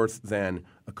putting forth then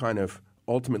a kind of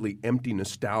ultimately empty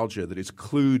nostalgia that is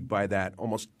clued by that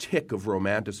almost tick of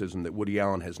romanticism that Woody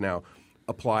Allen has now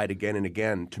applied again and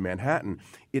again to Manhattan.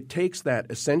 It takes that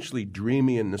essentially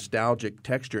dreamy and nostalgic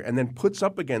texture and then puts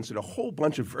up against it a whole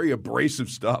bunch of very abrasive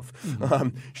stuff.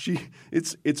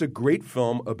 It's a great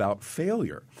film about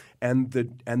failure and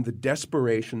the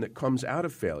desperation that comes out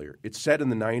of failure. It's set in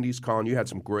the 90s. Colin,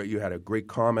 you had a great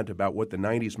comment about what the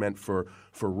 90s meant for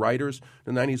writers.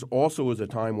 The 90s also was a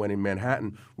time when in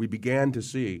Manhattan we began to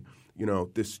see,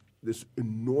 this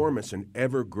enormous and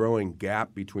ever-growing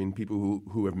gap between people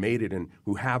who have made it and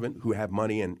who haven't, who have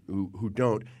money and who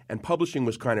don't. And publishing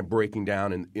was kind of breaking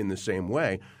down in the same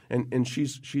way. And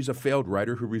she's a failed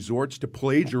writer who resorts to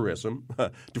plagiarism,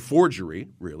 to forgery,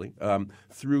 really,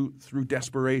 through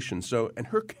desperation. And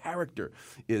her character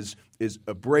is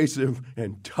abrasive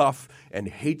and tough and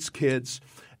hates kids.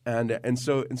 And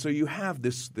so you have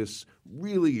this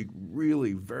really,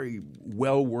 really very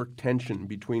well-worked tension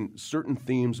between certain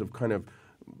themes of kind of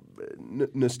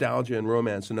nostalgia and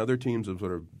romance and other themes of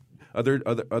sort of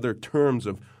other terms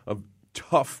of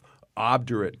tough,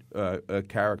 obdurate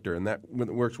character, and that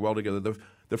works well together.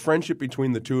 The friendship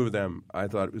between the two of them, I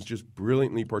thought, it was just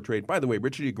brilliantly portrayed. By the way,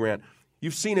 Richard E. Grant.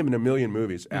 You've seen him in a million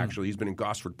movies, actually. He's been in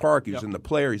Gosford Park. He was in The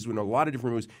Player. He's been in a lot of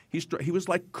different movies. He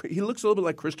looks a little bit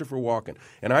like Christopher Walken.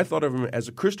 And I thought of him as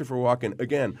a Christopher Walken,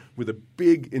 again, with a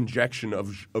big injection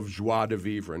of joie de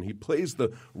vivre. And he plays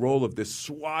the role of this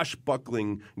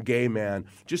swashbuckling gay man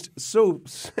just so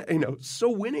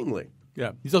winningly.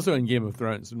 Yeah, he's also in Game of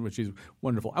Thrones, in which he's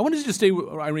wonderful. I wanted to just stay,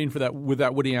 Irene, with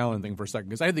that Woody Allen thing for a second,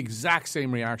 because I had the exact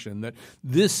same reaction. That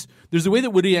there's a way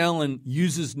that Woody Allen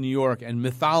uses New York and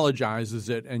mythologizes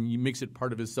it, and he makes it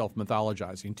part of his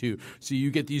self-mythologizing too. So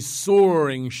you get these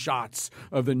soaring shots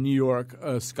of the New York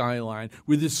skyline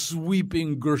with this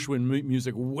sweeping Gershwin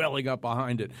music welling up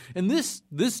behind it, and this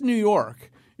New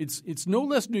York. It's no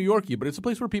less New York-y, but it's a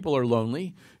place where people are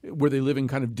lonely, where they live in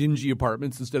kind of dingy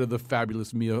apartments instead of the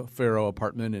fabulous Mia Farrow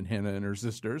apartment and Hannah and her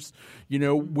sisters.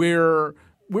 Where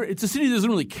it's a city that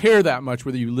doesn't really care that much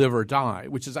whether you live or die,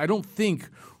 which is, I don't think,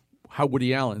 how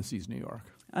Woody Allen sees New York.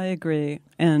 I agree,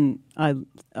 and I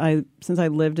since I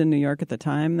lived in New York at the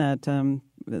time that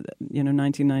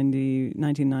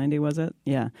 1990 was it?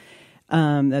 Yeah.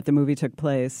 That the movie took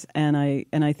place, and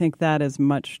I think that is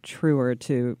much truer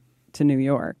to New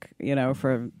York,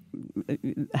 for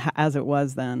as it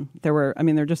was then. There were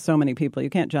just so many people. You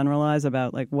can't generalize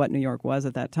about like what New York was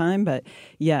at that time, but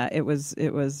yeah, it was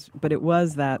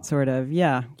that sort of,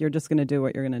 you're just going to do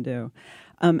what you're going to do.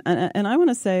 And I want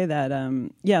to say that,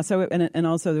 so, and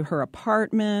also her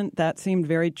apartment, that seemed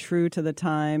very true to the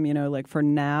time, like for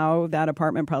now, that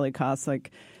apartment probably costs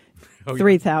like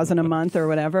 $3,000 a month or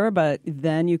whatever, but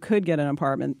then you could get an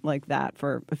apartment like that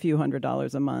for a few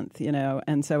 $100s a month,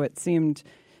 and so it seemed,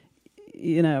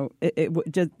 it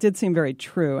just did seem very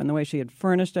true, and the way she had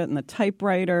furnished it, and the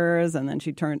typewriters, and then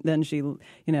the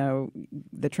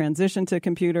transition to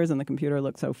computers, and the computer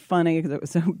looked so funny because it was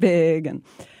so big, and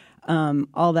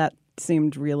all that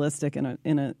seemed realistic in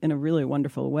a really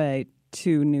wonderful way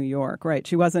to New York, right?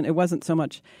 It wasn't so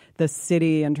much the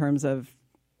city in terms of.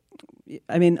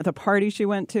 The party she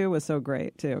went to was so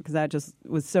great, too, because that just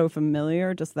was so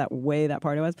familiar, just that way that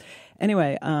party was.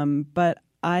 Anyway, but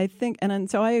I think, and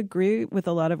so I agree with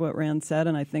a lot of what Rand said,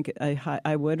 and I think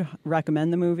I would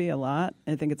recommend the movie a lot.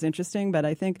 I think it's interesting, but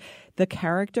I think the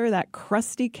character, that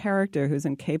crusty character who's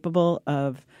incapable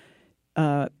of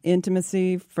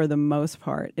intimacy for the most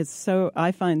part,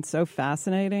 I find so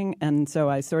fascinating, and so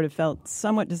I sort of felt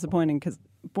somewhat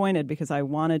disappointed because I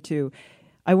wanted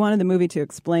the movie to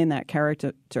explain that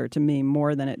character to me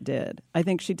more than it did. I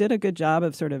think she did a good job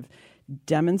of sort of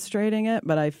demonstrating it,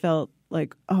 but I felt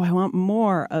like, I want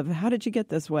more of how did you get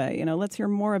this way? Let's hear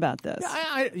more about this.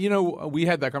 We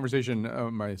had that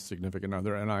conversation, my significant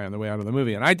other and I, on the way out of the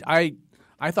movie, and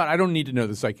I thought, I don't need to know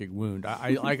the psychic wound.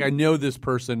 I know this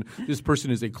person. This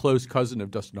person is a close cousin of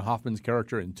Dustin Hoffman's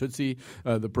character in Tootsie,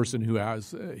 the person who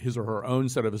has his or her own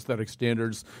set of aesthetic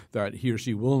standards that he or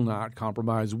she will not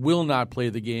compromise, will not play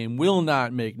the game, will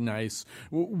not make nice.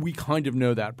 We kind of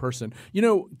know that person.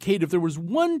 Kate, if there was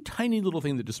one tiny little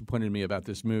thing that disappointed me about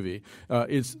this movie,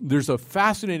 there's a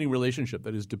fascinating relationship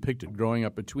that is depicted growing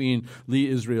up between Lee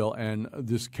Israel and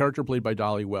this character played by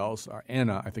Dolly Wells,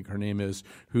 Anna, I think her name is,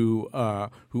 who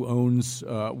owns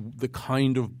the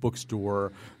kind of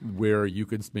bookstore where you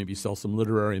could maybe sell some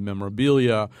literary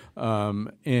memorabilia.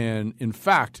 And in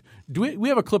fact, we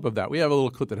have a clip of that. We have a little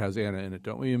clip that has Anna in it,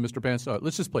 don't we, Mr. Pants?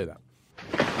 Let's just play that.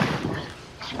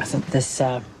 Wasn't this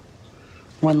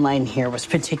one line here was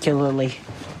particularly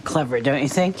clever, don't you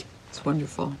think? It's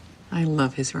wonderful. I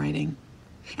love his writing.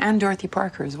 And Dorothy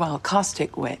Parker as well.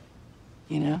 Caustic wit,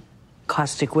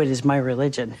 Caustic wit is my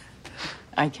religion.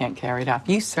 I can't carry it off.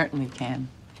 You certainly can.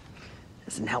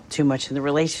 Doesn't help too much in the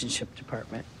relationship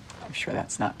department. I'm sure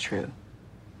that's not true.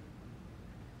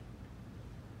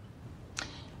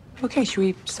 Okay, should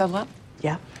we settle up?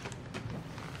 Yeah.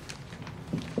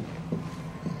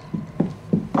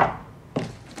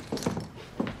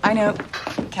 I know.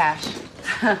 Cash.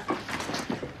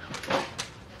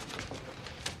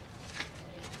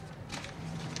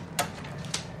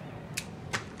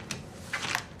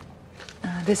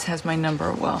 This has my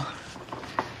number, well,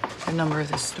 the number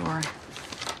of the store.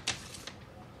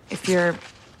 If you're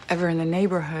ever in the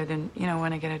neighborhood and,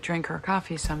 want to get a drink or a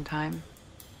coffee sometime.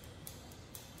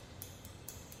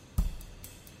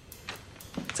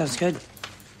 Sounds good.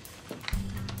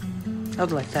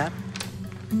 I'd like that.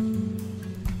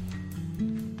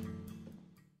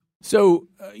 So,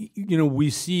 we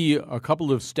see a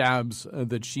couple of stabs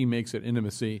that she makes at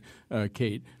intimacy,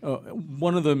 Kate.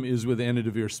 One of them is with Anna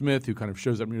Devere Smith, who kind of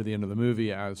shows up near the end of the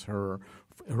movie as her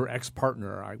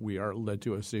ex-partner, we are led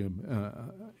to assume.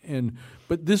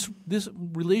 But this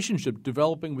relationship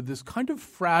developing with this kind of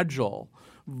fragile,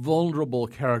 vulnerable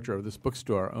character of this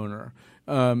bookstore owner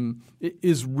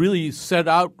is really set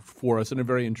out for us in a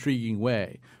very intriguing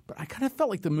way. But I kind of felt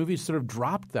like the movie sort of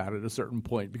dropped that at a certain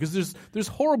point because there's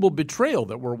horrible betrayal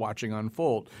that we're watching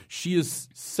unfold. She is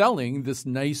selling this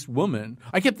nice woman.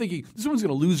 I kept thinking this woman's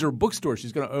going to lose her bookstore.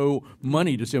 She's going to owe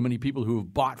money to so many people who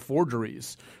have bought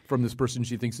forgeries from this person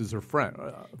she thinks is her friend,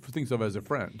 thinks of as a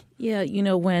friend. Yeah,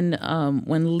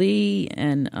 when Lee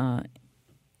and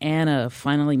Anna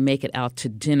finally make it out to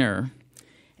dinner,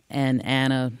 and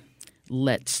Anna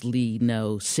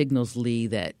signals Lee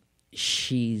that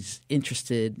she's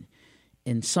interested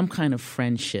in some kind of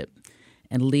friendship,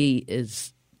 and Lee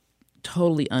is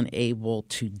totally unable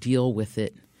to deal with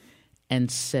it and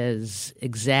says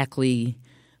exactly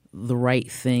the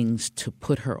right things to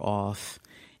put her off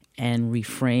and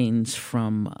refrains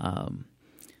from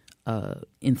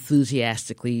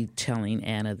enthusiastically telling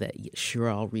Anna that, sure,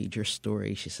 I'll read your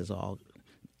story. She says,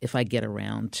 if I get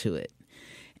around to it.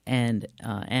 And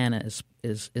Anna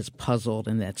is puzzled,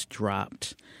 and that's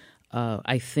dropped.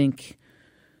 I think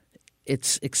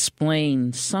it's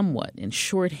explained somewhat in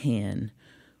shorthand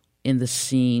in the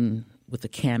scene with the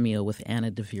cameo with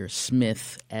Anna Devere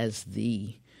Smith as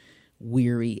the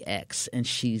weary ex. And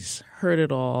she's heard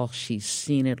it all, she's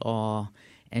seen it all,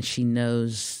 and she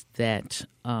knows that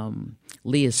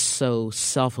Lee is so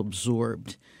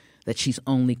self-absorbed that she's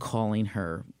only calling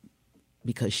her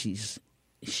because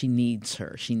she needs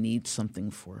her. She needs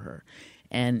something for her.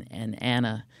 And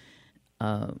Anna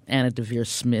Devere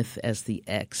Smith as the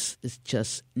ex is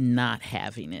just not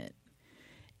having it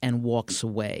and walks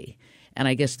away. And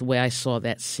I guess the way I saw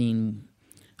that scene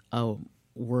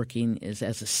working is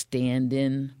as a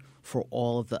stand-in for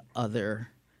all of the other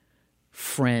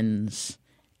friends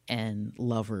and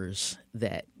lovers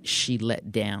that she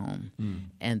let down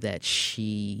and that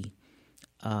she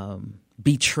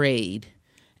betrayed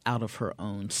out of her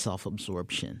own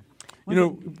self-absorption.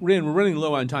 Rand, we're running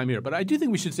low on time here, but I do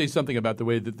think we should say something about the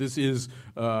way that this is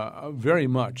very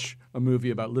much a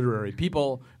movie about literary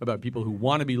people, about people who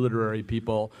want to be literary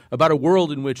people, about a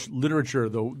world in which literature,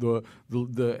 the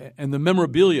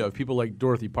memorabilia of people like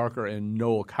Dorothy Parker and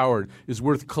Noel Coward is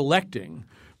worth collecting.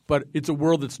 But it's a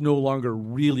world that's no longer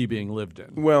really being lived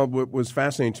in. Well, what was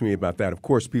fascinating to me about that, of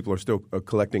course, people are still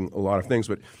collecting a lot of things,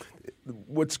 but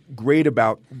what's great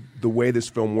about the way this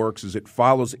film works is it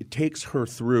takes her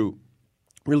through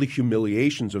really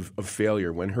humiliations of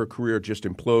failure. When her career just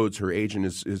implodes, her agent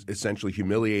is essentially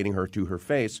humiliating her to her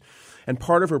face. And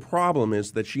part of her problem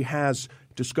is that she has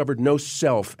discovered no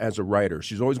self as a writer.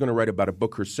 She's always going to write about a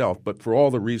book herself, but for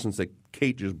all the reasons that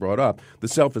Kate just brought up, the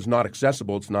self is not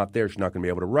accessible. It's not there. She's not going to be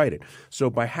able to write it. So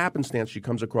by happenstance, she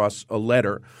comes across a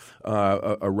letter,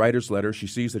 a writer's letter. She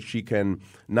sees that she can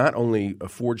not only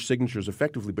forge signatures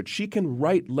effectively, but she can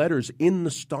write letters in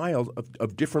the style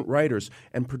of different writers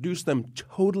and produce them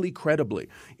totally credibly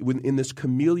in this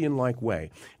chameleon-like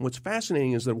way. And what's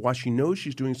fascinating is that while she knows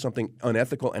she's doing something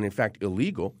unethical and in fact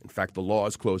illegal, in fact the law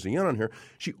is closing in on her,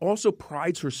 she also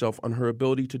prides herself on her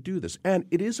ability to do this. And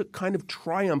it is a kind of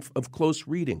triumph of close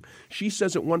reading. She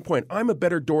says at one point, I'm a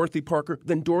better Dorothy Parker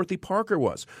than Dorothy Parker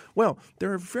was. Well,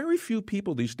 there are very few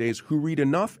people these days who read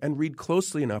enough and read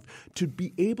closely enough to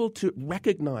be able to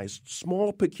recognize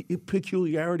small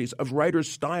peculiarities of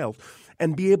writers' styles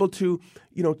and be able to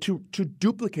to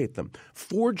duplicate them.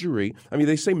 Forgery, I mean,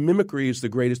 they say mimicry is the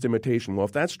greatest imitation. Well,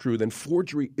 if that's true, then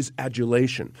forgery is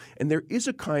adulation. And there is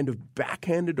a kind of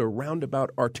backhanded or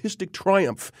roundabout artistic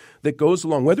triumph that goes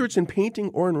along, whether it's in painting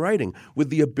or in writing, with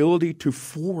the ability to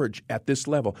forge at this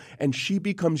level. And she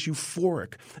becomes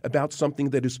euphoric about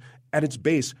something that is at its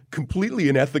base completely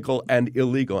unethical and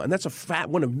illegal. And that's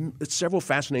one of several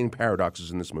fascinating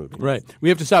paradoxes in this movie. Right. We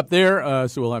have to stop there,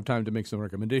 so we'll have time to make some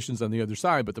recommendations on the other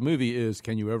side. But the movie is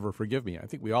Can You Ever Forgive Me? I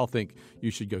think we all think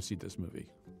you should go see this movie.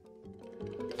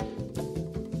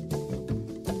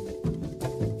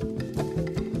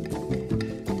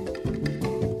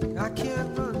 I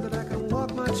can't run, but I can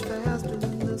walk much faster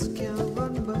than this. Can't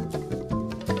run, but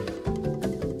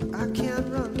I can't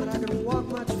run, but I can walk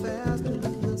much faster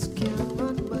than this. Can't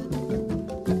run, but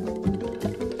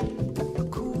the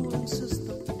cooling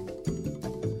system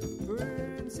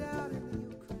burns out in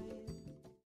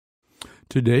Ukraine.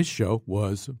 Today's show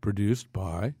was produced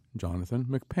by Jonathan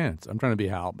McPants. I'm trying to be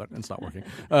Hal, but it's not working.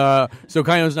 So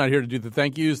Kaion's not here to do the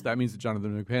thank yous. That means that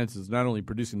Jonathan McPants is not only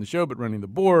producing the show, but running the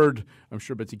board. I'm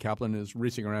sure Betsy Kaplan is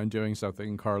racing around doing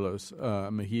something. Carlos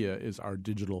Mejia is our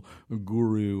digital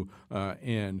guru.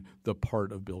 And the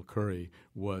part of Bill Curry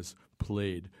was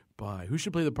played by who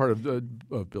should play the part of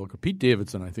Bill Curry? Pete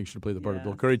Davidson, I think, should play the part of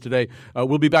Bill Curry today.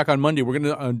 We'll be back on Monday. We're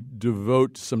going to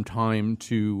devote some time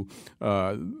to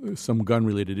some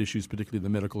gun-related issues, particularly the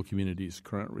medical community's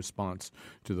current response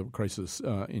to the crisis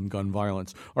in gun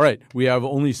violence. All right, we have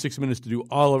only 6 minutes to do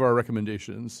all of our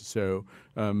recommendations, so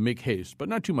make haste, but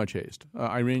not too much haste.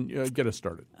 Irene, get us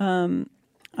started.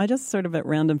 I just sort of at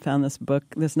random found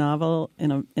this novel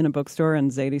in a bookstore, and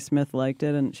Zadie Smith liked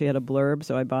it, and she had a blurb,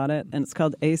 so I bought it. And it's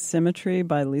called Asymmetry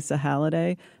by Lisa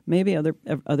Halliday. Maybe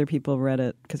other people read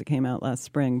it because it came out last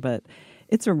spring, but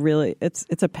it's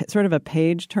a sort of a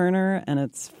page turner, and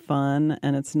it's fun,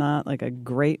 and it's not like a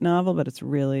great novel, but it's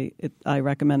really I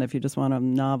recommend if you just want a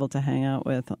novel to hang out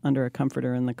with under a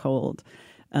comforter in the cold.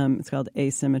 It's called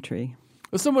Asymmetry.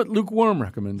 A somewhat lukewarm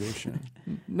recommendation.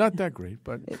 Not that great,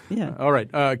 but yeah. All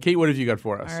right. Kate, what have you got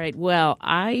for us? All right. Well,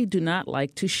 I do not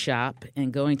like to shop,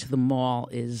 and going to the mall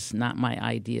is not my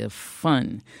idea of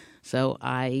fun. So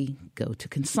I go to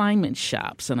consignment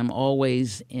shops, and I'm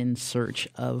always in search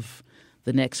of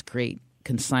the next great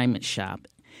consignment shop.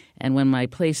 And when my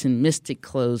place in Mystic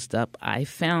closed up, I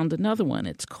found another one.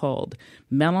 It's called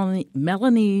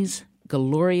Melanie's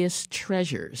Glorious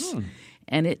Treasures.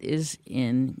 And it is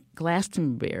in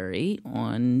Glastonbury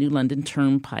on New London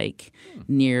Turnpike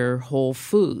near Whole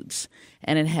Foods.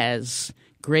 And it has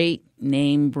great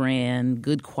name brand,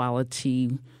 good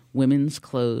quality women's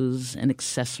clothes and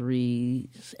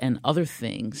accessories and other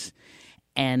things.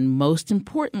 And most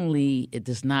importantly, it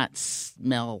does not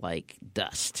smell like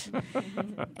dust.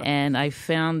 And I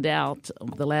found out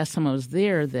the last time I was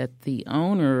there that the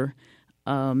owner,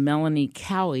 Melanie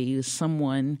Cowie, is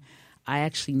someone I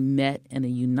actually met in a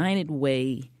United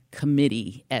Way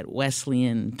committee at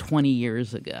Wesleyan 20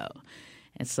 years ago.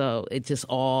 And so it just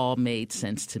all made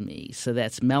sense to me. So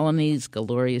that's Melanie's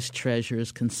Glorious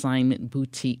Treasures Consignment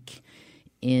Boutique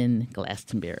in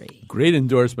Glastonbury. Great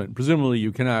endorsement. Presumably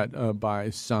you cannot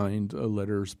buy signed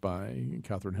letters by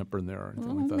Katharine Hepburn there or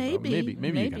anything like that. Maybe.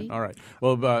 Maybe you can. All right.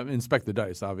 Well, inspect the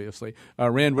dice, obviously.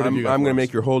 Rand, what have you got? I'm going to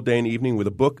make your whole day and evening with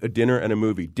a book, a dinner, and a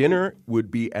movie. Dinner would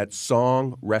be at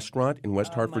Song Restaurant in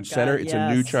West Hartford Center. It's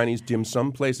a new Chinese dim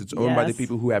sum place. It's owned by the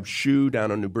people who have Shu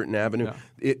down on New Britain Avenue. Yeah.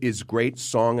 It is great.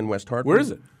 Song in West Hartford. Where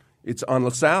is it? It's on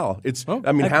LaSalle.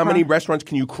 How many restaurants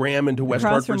can you cram into West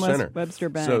Hartford Center? Webster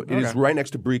Bank. So it is right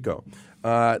next to Brico.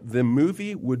 The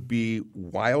movie would be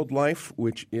Wildlife,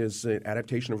 which is an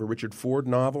adaptation of a Richard Ford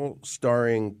novel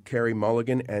starring Carey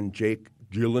Mulligan and Jake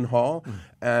Gyllenhaal.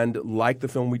 And like the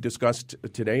film we discussed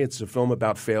today, it's a film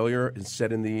about failure. It's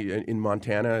set in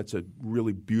Montana. It's a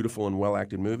really beautiful and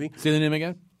well-acted movie. Say the name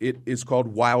again? It is called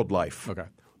Wildlife. Okay.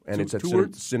 And it's at two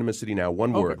words? Cinema City now.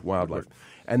 One word, Wildlife.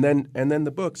 And then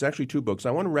the books, actually two books.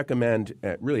 I want to recommend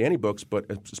really any books, but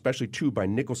especially two by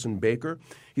Nicholson Baker.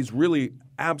 He's really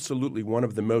absolutely one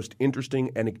of the most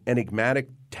interesting and enigmatic,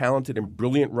 talented, and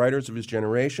brilliant writers of his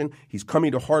generation. He's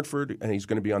coming to Hartford, and he's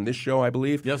going to be on this show, I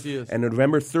believe. Yes, he is. And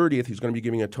November 30th, he's going to be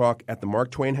giving a talk at the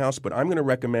Mark Twain House. But I'm going to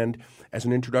recommend, as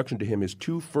an introduction to him, his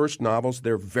two first novels.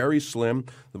 They're very slim.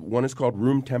 One is called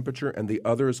Room Temperature, and the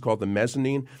other is called The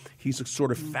Mezzanine. He's a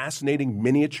sort of fascinating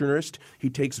miniaturist. He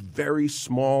takes very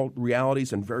small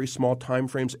realities and very small time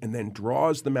frames and then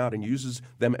draws them out and uses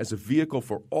them as a vehicle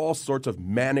for all sorts of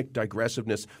manic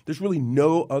digressiveness. There's really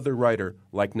no other writer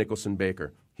like Nicholson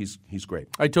Baker. he's great.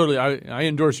 I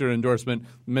endorse your endorsement.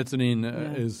 Mezzanine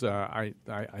is I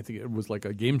think it was like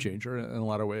a game changer in a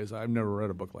lot of ways. I've never read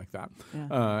a book like that,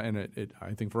 and it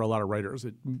I think for a lot of writers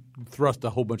it thrust a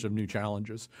whole bunch of new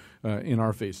challenges in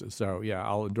our faces. So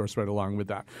I'll endorse right along with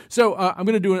that. So I'm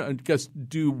going to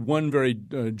do one very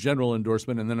general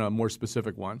endorsement and then a more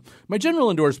specific one. My general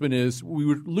endorsement is we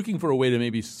were looking for a way to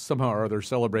maybe somehow or other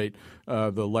celebrate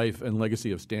the life and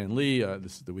legacy of Stan Lee.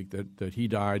 This is the week that he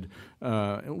died.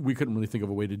 We couldn't really think of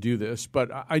a way to do this, but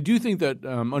I do think that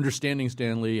understanding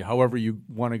Stan Lee, however you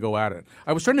want to go at it,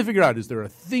 I was trying to figure out, is there a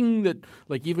thing that,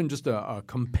 like even just a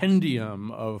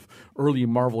compendium of early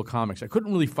Marvel comics? I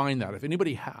couldn't really find that. If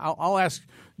anybody, I'll ask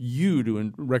you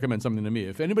to recommend something to me.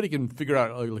 If anybody can figure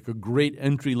out like a great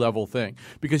entry-level thing,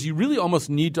 because you really almost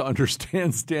need to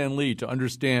understand Stan Lee to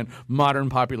understand modern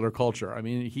popular culture. I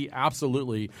mean, he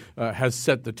absolutely has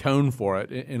set the tone for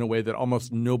it in a way that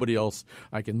almost nobody else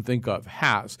I can think of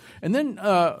has. And then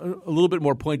a little bit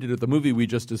more pointed at the movie we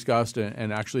just discussed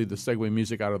and actually the segue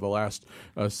music out of the last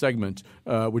segment,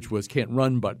 which was Can't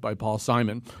Run But by Paul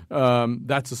Simon.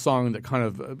 That's a song that kind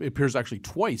of appears actually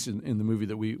twice in the movie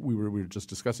that we were just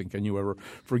discussing. Can You Ever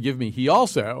Forgive Me? He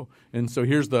also, and so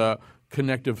here's the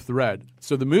connective thread.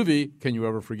 So the movie, Can You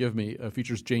Ever Forgive Me,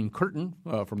 features Jane Curtin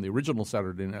from the original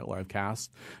Saturday Night Live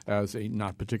cast as a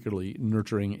not particularly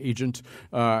nurturing agent.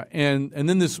 And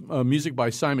then this music by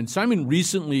Simon. Simon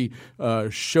recently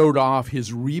showed off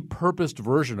his repurposed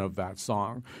version of that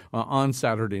song on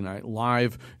Saturday Night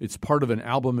Live. It's part of an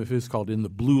album of his called In the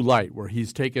Blue Light, where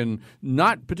he's taken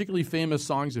not particularly famous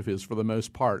songs of his for the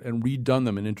most part and redone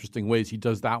them in interesting ways. He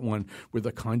does that one with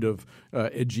a kind of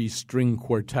edgy string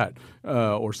quartet.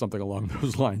 Or something along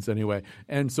those lines anyway.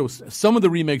 And so some of the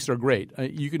remakes are great.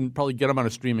 You can probably get them on a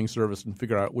streaming service and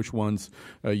figure out which ones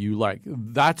you like.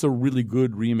 That's a really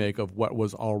good remake of what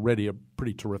was already a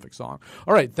pretty terrific song.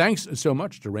 All right, thanks so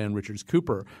much to Rand Richards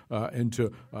Cooper and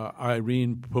to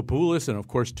Irene Popoulis and, of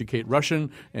course, to Kate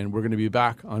Rushin. And we're going to be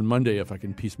back on Monday if I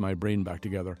can piece my brain back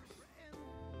together.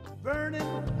 Vernon,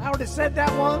 I would have said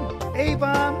that one.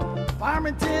 Avon,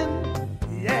 Farmington,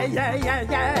 yeah.